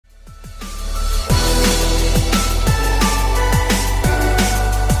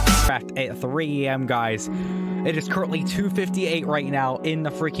3 a.m. guys. It is currently 2:58 right now in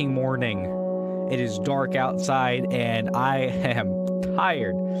the freaking morning. It is dark outside, and I am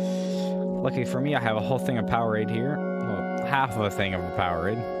tired. Lucky for me, I have a whole thing of Powerade here. Well, half of a thing of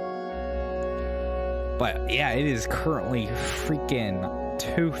Powerade. But yeah, it is currently freaking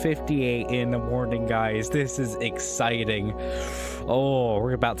 2:58 in the morning, guys. This is exciting. Oh,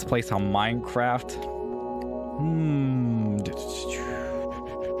 we're about to play some Minecraft.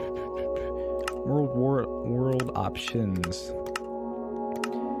 World options.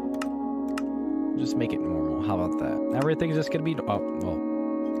 Just make it normal. How about that? Everything's just gonna be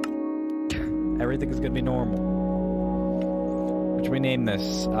everything's gonna be normal. What should we name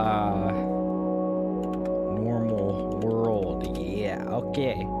this? Normal world. Yeah,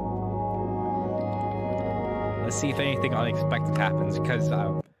 okay. Let's see if anything unexpected happens, because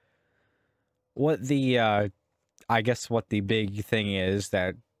I guess what the big thing is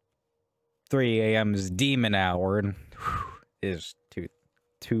that 3 a.m. is demon hour, and is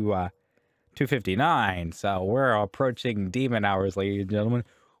 2:59, so we're approaching demon hours, ladies and gentlemen.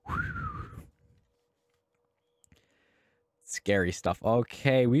 Scary stuff.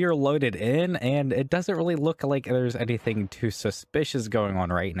 Okay, we are loaded in, and it doesn't really look like there's anything too suspicious going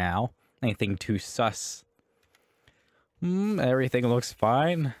on right now. Anything too sus. Everything looks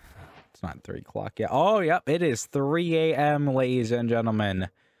fine. It's not 3 o'clock yet. Oh, yep, it is 3 a.m., ladies and gentlemen.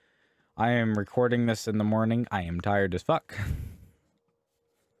 I am recording this in the morning. I am tired as fuck.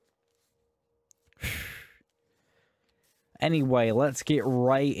 Anyway, let's get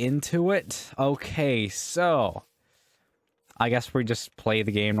right into it. Okay, so I guess we just play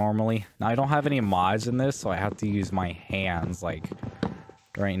the game normally. Now, I don't have any mods in this, so I have to use my hands. Like,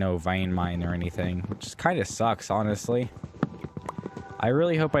 there ain't no vein mine or anything, which kind of sucks, honestly. I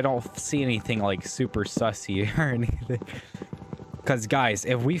really hope I don't see anything, like, super sussy or anything. Because, guys,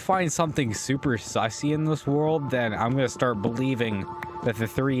 if we find something super sussy in this world, then I'm going to start believing that the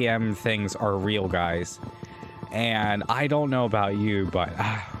 3M things are real, guys. And I don't know about you, but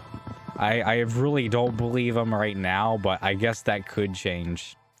I really don't believe them right now, but I guess that could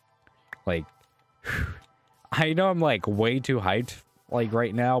change. Like, I know I'm, like, way too hyped, like,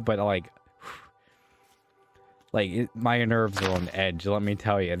 right now, but, my nerves are on edge, let me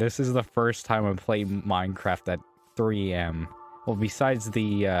tell you. This is the first time I played Minecraft at 3 a.m. Well, besides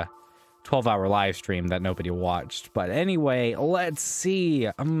the 12-hour live stream that nobody watched. But anyway, let's see.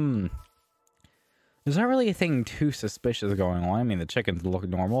 There's not really anything too suspicious going on. I mean, the chickens look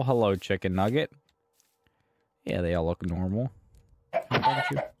normal. Hello, chicken nugget. Yeah, they all look normal.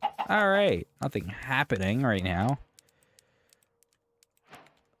 Alright, nothing happening right now.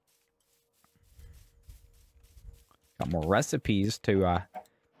 Got more recipes to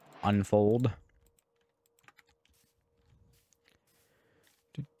unfold.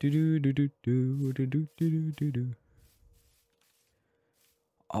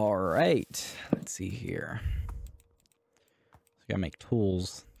 All right, let's see here. So we gotta make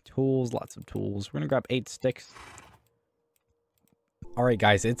tools. Lots of tools. We're gonna grab 8 sticks. All right,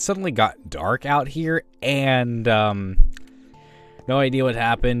 guys, it suddenly got dark out here, and no idea what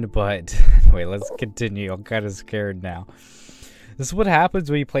happened, but anyway, let's continue. I'm kind of scared now. This is what happens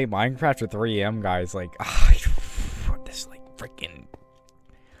when you play Minecraft at 3 a.m., guys. Like, this, like, freaking...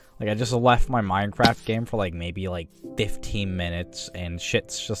 Like, I just left my Minecraft game for, like, maybe, like, 15 minutes, and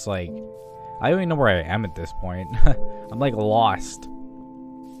shit's just, like... I don't even know where I am at this point. I'm, like, lost.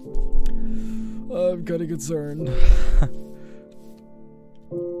 I'm kind of concerned.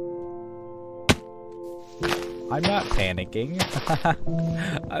 I'm not panicking.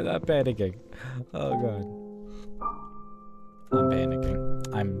 I'm not panicking. Oh, God. I'm panicking.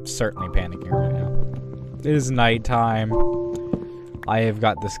 I'm certainly panicking right now. It is nighttime. I have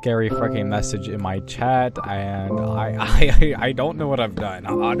got the scary freaking message in my chat, and I don't know what I've done,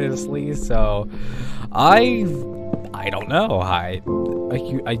 honestly, so I don't know.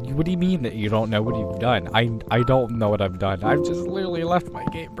 What do you mean that you don't know what you've done? I don't know what I've done. I've just literally left my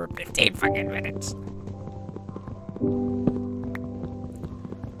game for 15 fucking minutes.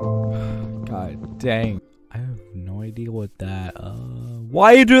 God dang. I have no idea what that,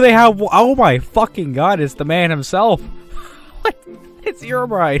 why do they have, oh my fucking God, it's the man himself. What? It's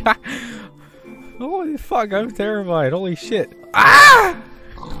Herobrine. Holy fuck, I'm terrified. Holy shit. Ah!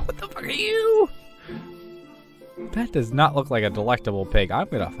 What the fuck are you? That does not look like a delectable pig. I'm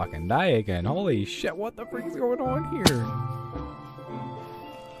gonna fucking die again. Holy shit, what the freak's going on here?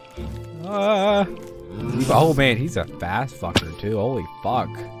 Oh man, he's a fast fucker too. Holy fuck.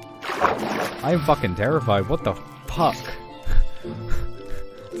 I'm fucking terrified. What the fuck?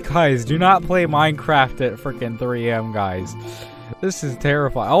 Guys, do not play Minecraft at freaking 3 a.m. guys. This is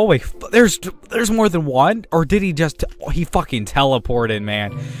terrifying. Oh wait, there's more than one? Or did he just... Oh, he fucking teleported,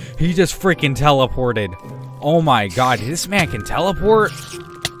 man. He just freaking teleported. Oh my god, this man can teleport?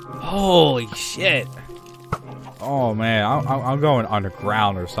 Holy shit. Oh man, I'm going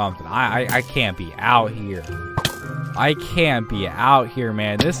underground or something. I can't be out here. I can't be out here,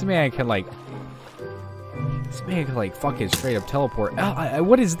 man. This man can like... This man can like fucking straight up teleport.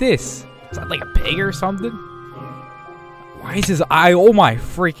 What is this? Is that like a pig or something? Why is his eye... Oh my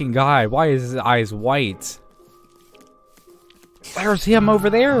freaking god. Why is his eyes white? There's him over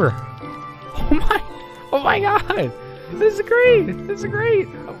there. Oh my god. This is great. This is great.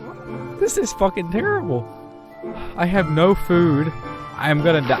 This is fucking terrible. I have no food. I'm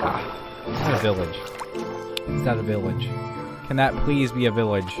gonna die. Is that a village? Is that a village? Can that please be a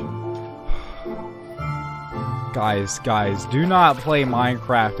village? Guys, do not play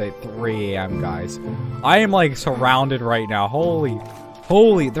Minecraft at 3 a.m., guys. I am, like, surrounded right now. Holy,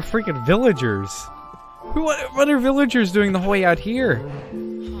 they're freaking villagers. What are villagers doing the whole way out here?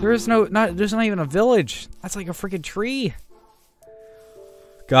 There's not even a village. That's like a freaking tree.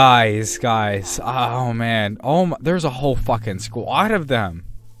 Guys. Oh, man. Oh, there's a whole fucking squad of them.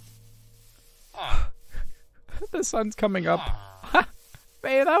 The sun's coming up.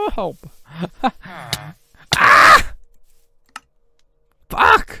 Man, that will help. Ah!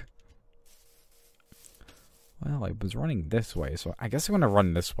 Fuck! Well, I was running this way, so I guess I'm gonna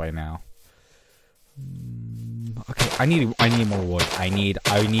run this way now. Okay, I need more wood. I need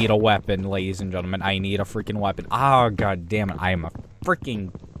a weapon, ladies and gentlemen. I need a freaking weapon. Oh god damn it! I am a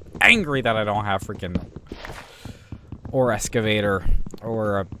freaking angry that I don't have freaking or excavator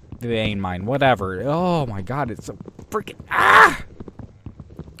or a vein mine, whatever. Oh my god, it's a freaking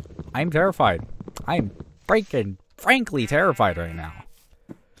I'm terrified. I'm freaking frankly terrified right now.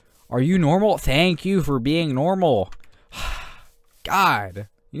 Are you normal? Thank you for being normal. God,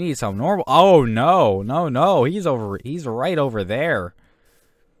 you need some normal. Oh no, he's right over there.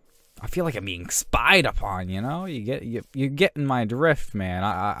 I feel like I'm being spied upon, you know? You're getting my drift, man.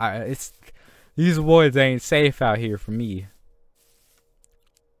 It's these woods ain't safe out here for me.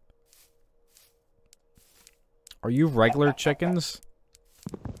 Are you regular chickens?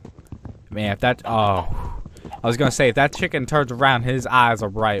 Man, if that... Oh. I was gonna say, if that chicken turns around, his eyes are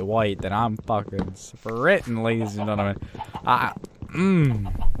bright white, then I'm fucking spritting, ladies and gentlemen.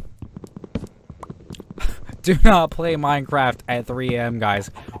 Do not play Minecraft at 3 a.m.,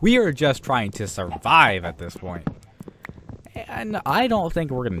 guys. We are just trying to survive at this point. And I don't think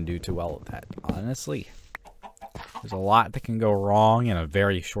we're gonna do too well with that, honestly. There's a lot that can go wrong in a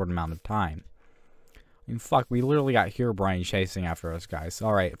very short amount of time. I mean, fuck, we literally got Herobrine chasing after us, guys.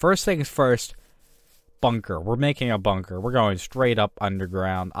 Alright, first things first. Bunker. We're making a bunker. We're going straight up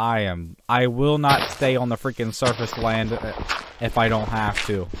underground. I will not stay on the freaking surface land if I don't have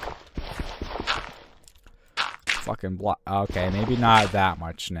to. Fucking block. Okay, maybe not that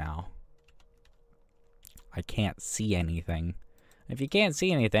much now. I can't see anything. If you can't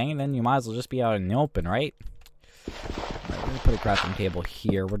see anything, then you might as well just be out in the open, right? Alright, we're gonna put a crafting table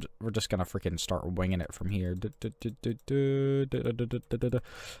here. We're just gonna freaking start winging it from here.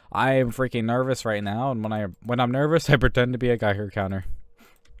 I am freaking nervous right now, and when I'm nervous, I pretend to be a Geiger counter.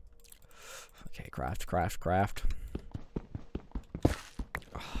 Okay, craft.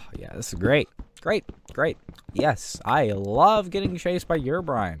 Oh, yeah, this is great. Great. Yes, I love getting chased by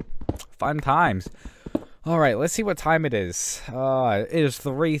Herobrine. Fun times. Alright, let's see what time it is. It is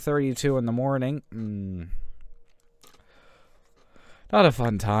 3:32 in the morning. Not a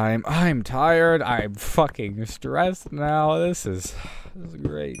fun time. I'm tired. I'm fucking stressed now. This is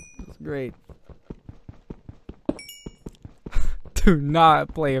great. This is great. Do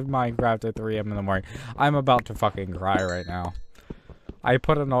not play Minecraft at 3 a.m. in the morning. I'm about to fucking cry right now. I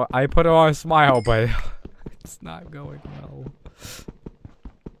put on a smile, but it's not going well.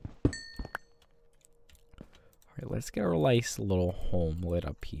 Alright, let's get our nice little home lit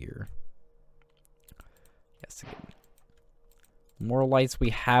up here. Yes, again. The more lights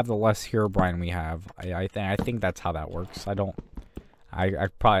we have, the less Herobrine we have. I think that's how that works. I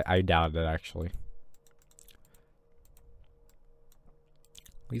doubt it, actually.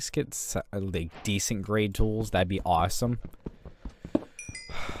 At least get like decent grade tools. That'd be awesome.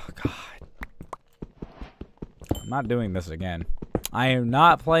 God. I'm not doing this again. I am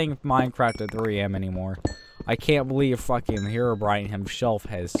not playing Minecraft at 3 a.m. anymore. I can't believe fucking Herobrine himself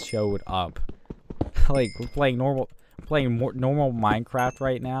has showed up. Like, we're playing normal Minecraft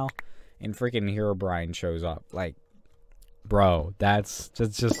right now, and freaking Herobrine shows up. Like, bro, that's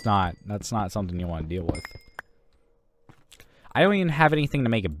not something you want to deal with. I don't even have anything to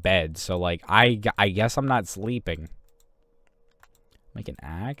make a bed, so like I guess I'm not sleeping. Make an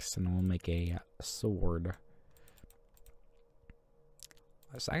axe, and we'll make a sword.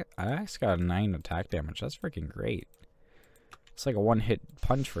 I actually got a 9 attack damage. That's freaking great. It's like a one-hit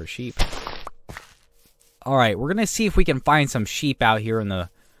punch for a sheep. Alright, we're gonna see if we can find some sheep out here in the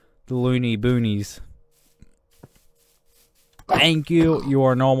loony boonies. Thank you. You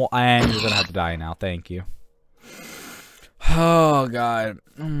are normal, and you're gonna have to die now. Thank you. Oh, God.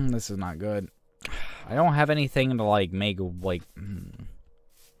 This is not good. I don't have anything to, like, make, like...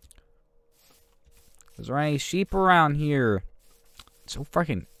 Is there any sheep around here? So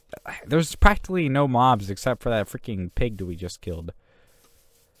freaking... There's practically no mobs except for that freaking pig that we just killed.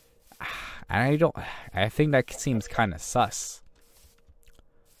 I think that seems kind of sus.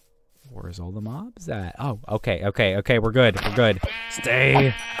 Where's all the mobs at? Oh, okay, we're good,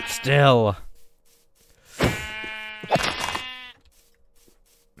 Stay still.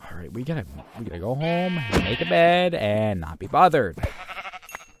 Alright, we gotta go home, make a bed, and not be bothered.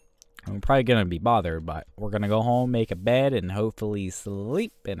 I'm probably gonna be bothered, but we're gonna go home, make a bed, and hopefully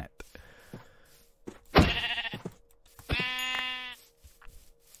sleep in it.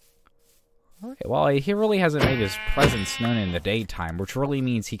 Alright, well, he really hasn't made his presence known in the daytime, which really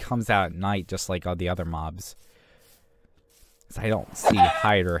means he comes out at night just like all the other mobs. I don't see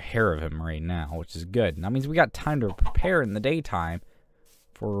hide or hair of him right now, which is good. And that means we got time to prepare in the daytime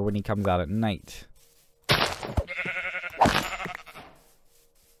for when he comes out at night.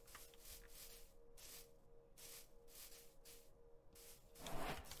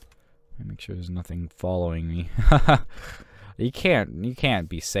 Make sure there's nothing following me. You can't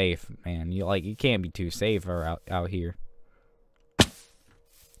be safe, man. You can't be too safe out here.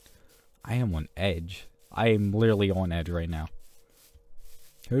 I am on edge. I am literally on edge right now.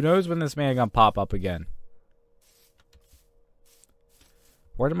 Who knows when this man gonna pop up again?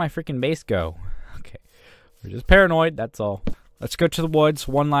 Where did my freaking base go? Okay, we're just paranoid. That's all. Let's go to the woods.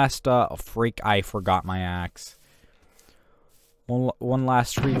 One last freak. I forgot my axe. One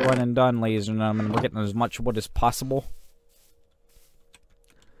last tree run and done, ladies and gentlemen. We're getting as much wood as possible.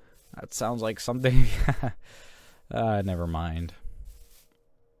 That sounds like something. Never mind.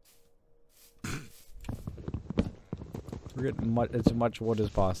 We're getting as much wood as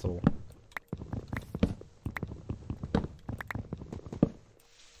possible.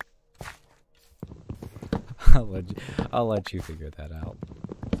 I'll let you figure that out.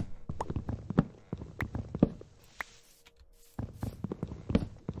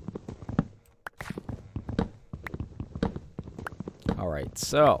 Alright,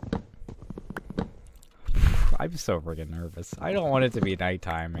 so I'm so freaking nervous. I don't want it to be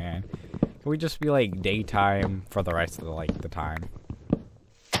nighttime, man. Can we just be like daytime for the rest of the time?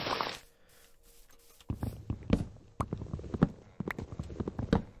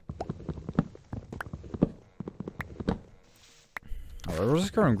 Alright, we're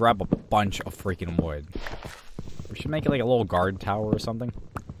just gonna grab a bunch of freaking wood. We should make it like a little guard tower or something.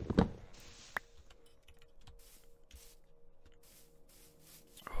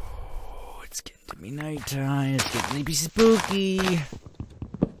 It's getting to be nighttime. It's getting to be spooky.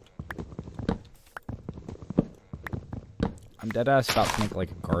 I'm deadass about to make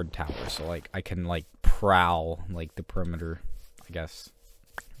like a guard tower, so like I can like prowl like the perimeter. I guess.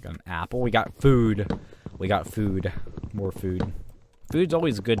 We got an apple. We got food. We got food. More food. Food's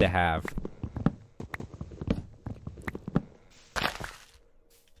always good to have.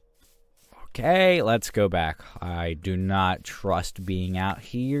 Okay, let's go back. I do not trust being out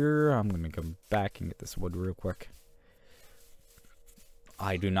here. I'm gonna go back and get this wood real quick.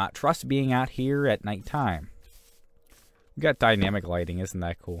 I do not trust being out here at nighttime. We got dynamic lighting, isn't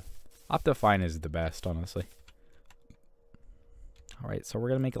that cool? Optifine is the best, honestly. Alright, so we're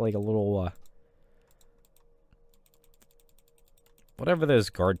gonna make it like a little, whatever those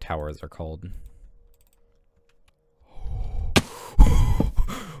guard towers are called.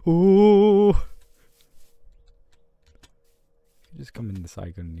 Ooh! Just come in the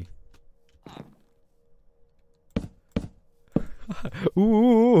side, couldn't you?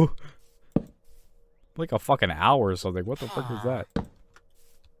 Ooh! Like a fucking hour or something. What the fuck is that?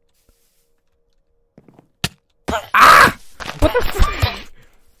 Ah! What the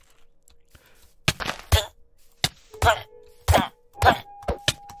fuck?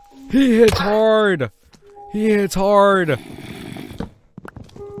 He hits hard! He hits hard!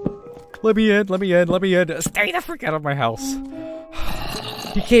 Let me in, let me in, let me in. Stay the frick out of my house.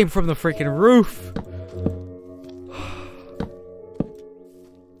 He came from the freaking roof.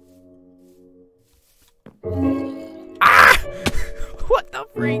 Ah! What the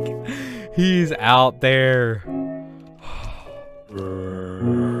freak? He's out there.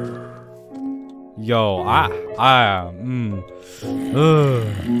 Yo, I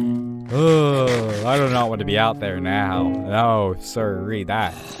do not want to be out there now. No, sir, read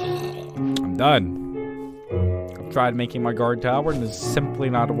that. I'm done. I've tried making my guard tower and it's simply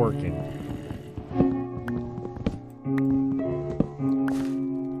not working.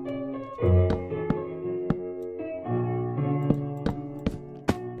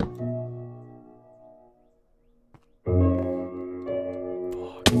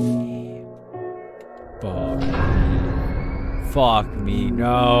 Fuck me,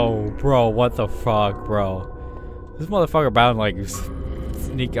 no, bro. What the fuck, bro? This motherfucker bound like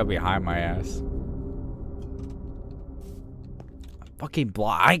sneak up behind my ass. I'm fucking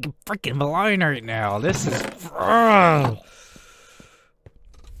blind. I'm freaking blind right now. This is. Why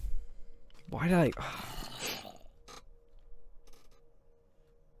did I?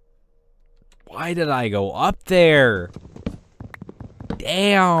 Why did I go up there?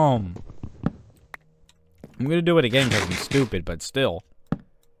 Damn. I'm gonna do it again because I'm stupid, but still.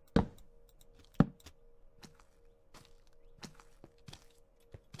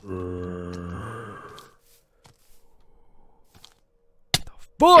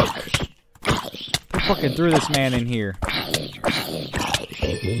 Fuck! They fucking threw this man in here.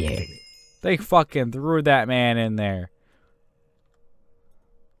 They fucking threw that man in there.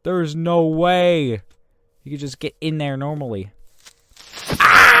 There's no way you could just get in there normally.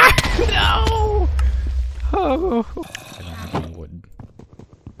 Ah! No! Oh. I don't have any wood.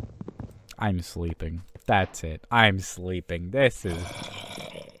 I'm sleeping. That's it. I'm sleeping. This is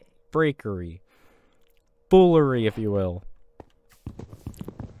freakery. Foolery, if you will.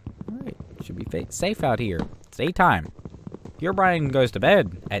 Alright. Should be safe out here. It's daytime. Herobrine goes to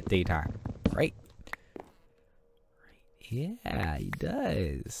bed at daytime. Right? Yeah, he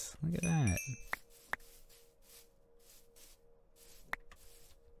does. Look at that.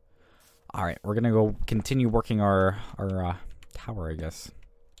 Alright, we're gonna go continue working our tower, I guess.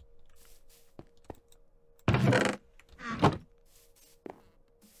 It's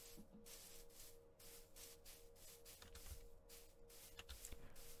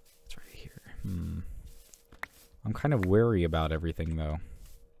right here. I'm kind of wary about everything, though.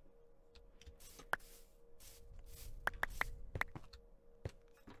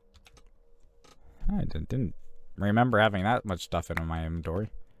 I didn't remember having that much stuff in my inventory.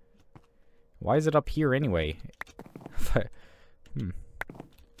 Why is it up here anyway?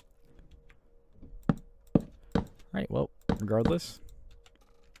 Right, well, regardless.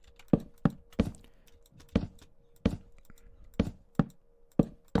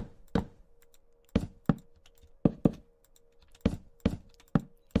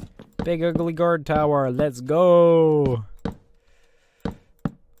 Big ugly guard tower, let's go!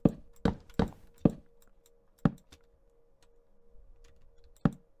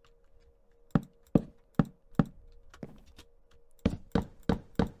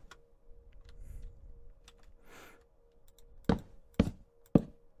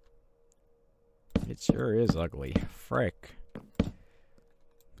 It sure is ugly. Frick.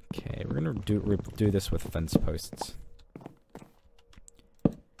 Okay, we're gonna do this with fence posts.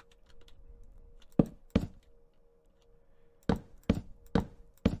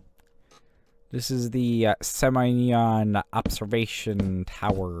 This is the semi-neon observation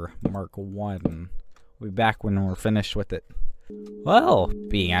tower Mark 1. We'll be back when we're finished with it. Well,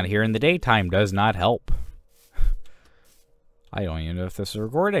 being out here in the daytime does not help. I don't even know if this is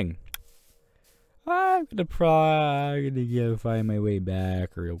recording. I'm gonna go find my way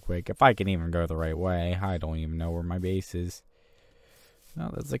back real quick. If I can even go the right way. I don't even know where my base is.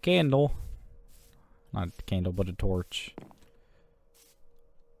 Oh, that's a candle. Not a candle, but a torch.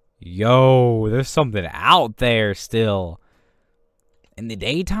 Yo, there's something out there still. In the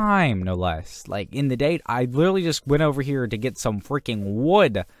daytime, no less. Like, in the day, I literally just went over here to get some freaking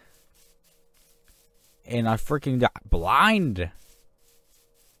wood. And I freaking got blind.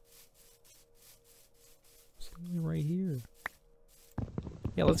 Right here.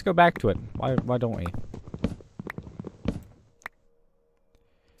 Yeah, let's go back to it. Why don't we?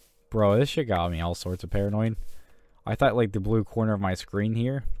 Bro, this shit got me all sorts of paranoid. I thought like the blue corner of my screen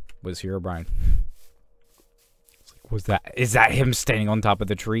here was Herobrine. Like, is that him standing on top of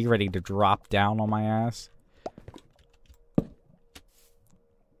the tree ready to drop down on my ass?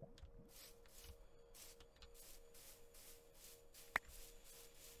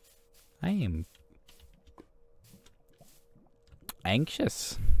 I am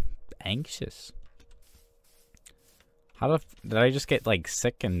anxious. Did I just get like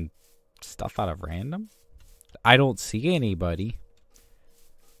sick and stuff out of random? I don't see anybody.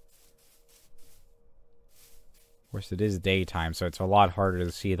 Of course, it is daytime, so it's a lot harder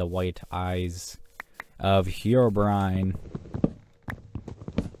to see the white eyes of Herobrine.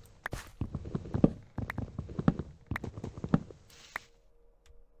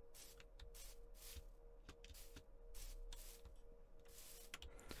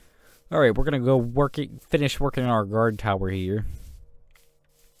 Alright, we're gonna go finish working on our guard tower here.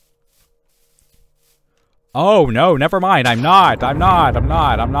 Oh, no, never mind. I'm not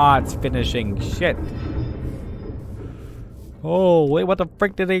finishing shit. Oh, wait, what the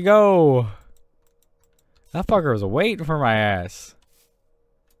frick did he go? That fucker was waiting for my ass.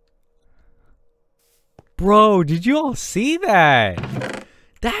 Bro, did you all see that?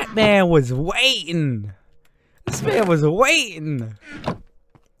 That man was waiting. This man was waiting.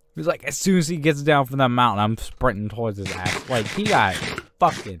 He was like, as soon as he gets down from that mountain, I'm sprinting towards his ass. Like, he got a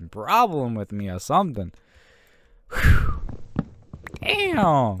fucking problem with me or something. Whew.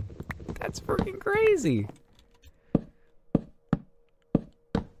 Damn. That's freaking crazy.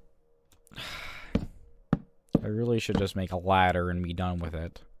 I really should just make a ladder and be done with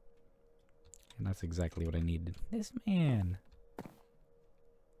it. And that's exactly what I needed. This man.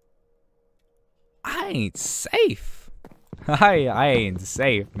 I ain't safe. I ain't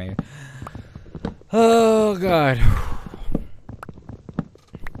safe, man. Oh, God.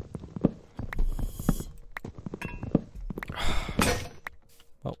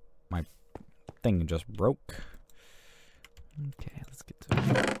 Oh, my thing just broke. Okay, let's get to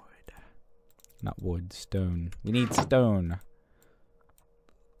wood. Not wood, stone. We need stone.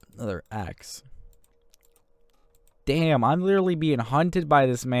 Another axe. Damn, I'm literally being hunted by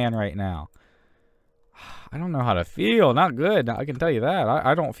this man right now. I don't know how to feel. Not good. I can tell you that.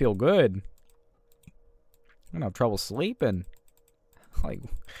 I don't feel good. I'm gonna have trouble sleeping. Like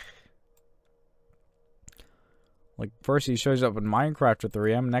first he shows up in Minecraft at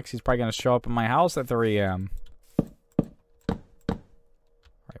 3 a.m. Next he's probably gonna show up in my house at 3 a.m. Alright,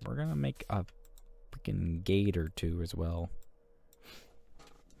 we're gonna make a freaking gate or two as well.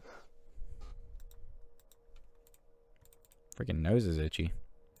 Freaking nose is itchy.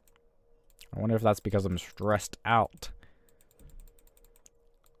 I wonder if that's because I'm stressed out.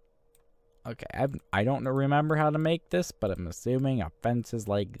 Okay, I don't remember how to make this, but I'm assuming a fence is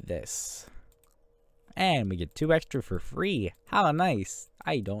like this. And we get 2 extra for free. How nice.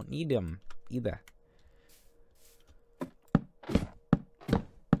 I don't need them either.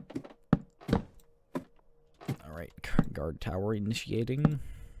 Alright, guard tower initiating.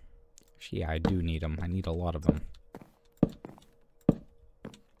 Actually, yeah, I do need them. I need a lot of them.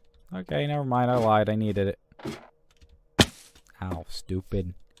 Okay, never mind. I lied. I needed it. Ow,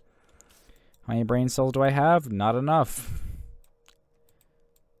 stupid. How many brain cells do I have? Not enough.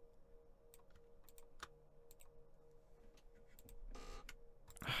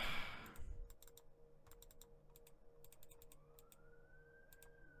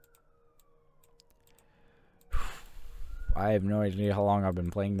 I have no idea how long I've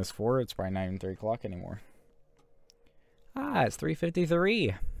been playing this for. It's probably not even 3 o'clock anymore. Ah, it's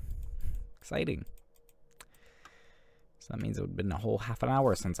 3:53. Exciting. So that means it would have been a whole half an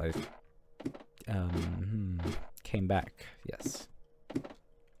hour since I came back. Yes. I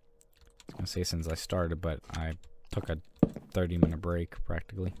was going to say since I started, but I took a 30-minute break,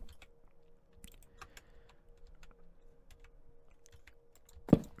 practically.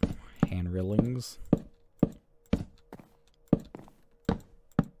 Hand railings.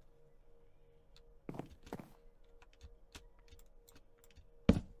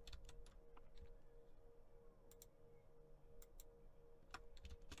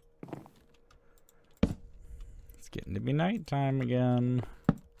 Getting to be nighttime again.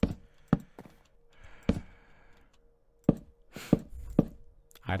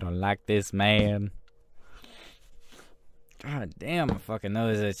 I don't like this, man. God damn, my fucking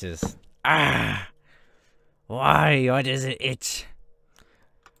nose itches. Ah! Why? Why does it itch?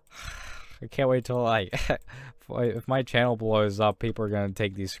 I can't wait till, like, if my channel blows up, people are gonna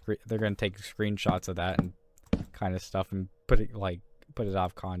take they're gonna take screenshots of that and kind of stuff and put it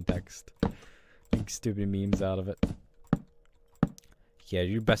off context. Make stupid memes out of it. Yeah,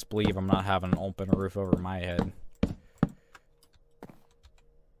 you best believe I'm not having an open roof over my head.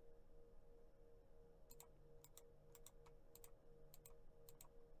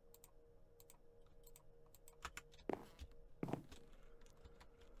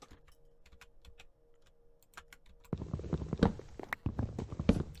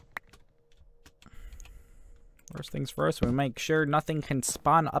 First things first, we make sure nothing can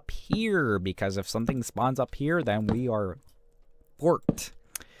spawn up here, because if something spawns up here, then we are forked.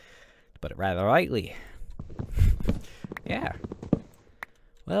 To put it rather lightly. Yeah.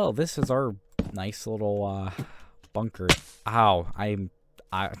 Well, this is our nice little bunker. Ow,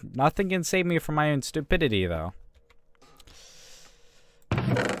 Nothing can save me from my own stupidity, though.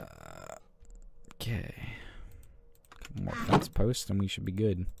 Okay. Couple more fence posts and we should be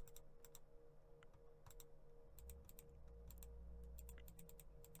good.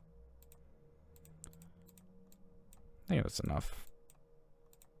 I think that's enough.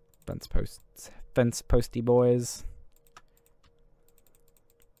 Fence posts. Fence posty boys.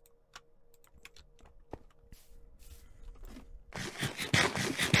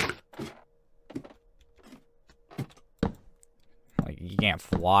 Like, you can't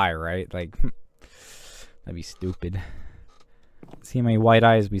fly, right? Like, that'd be stupid. See how many white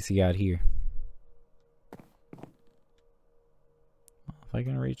eyes we see out here. If I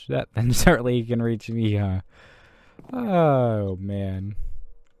can reach that, then certainly you can reach me, Oh, man.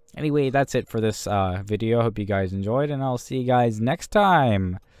 Anyway, that's it for this video. Hope you guys enjoyed, and I'll see you guys next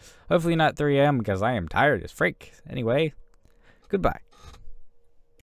time. Hopefully not 3 a.m. because I am tired as frick. Anyway, goodbye.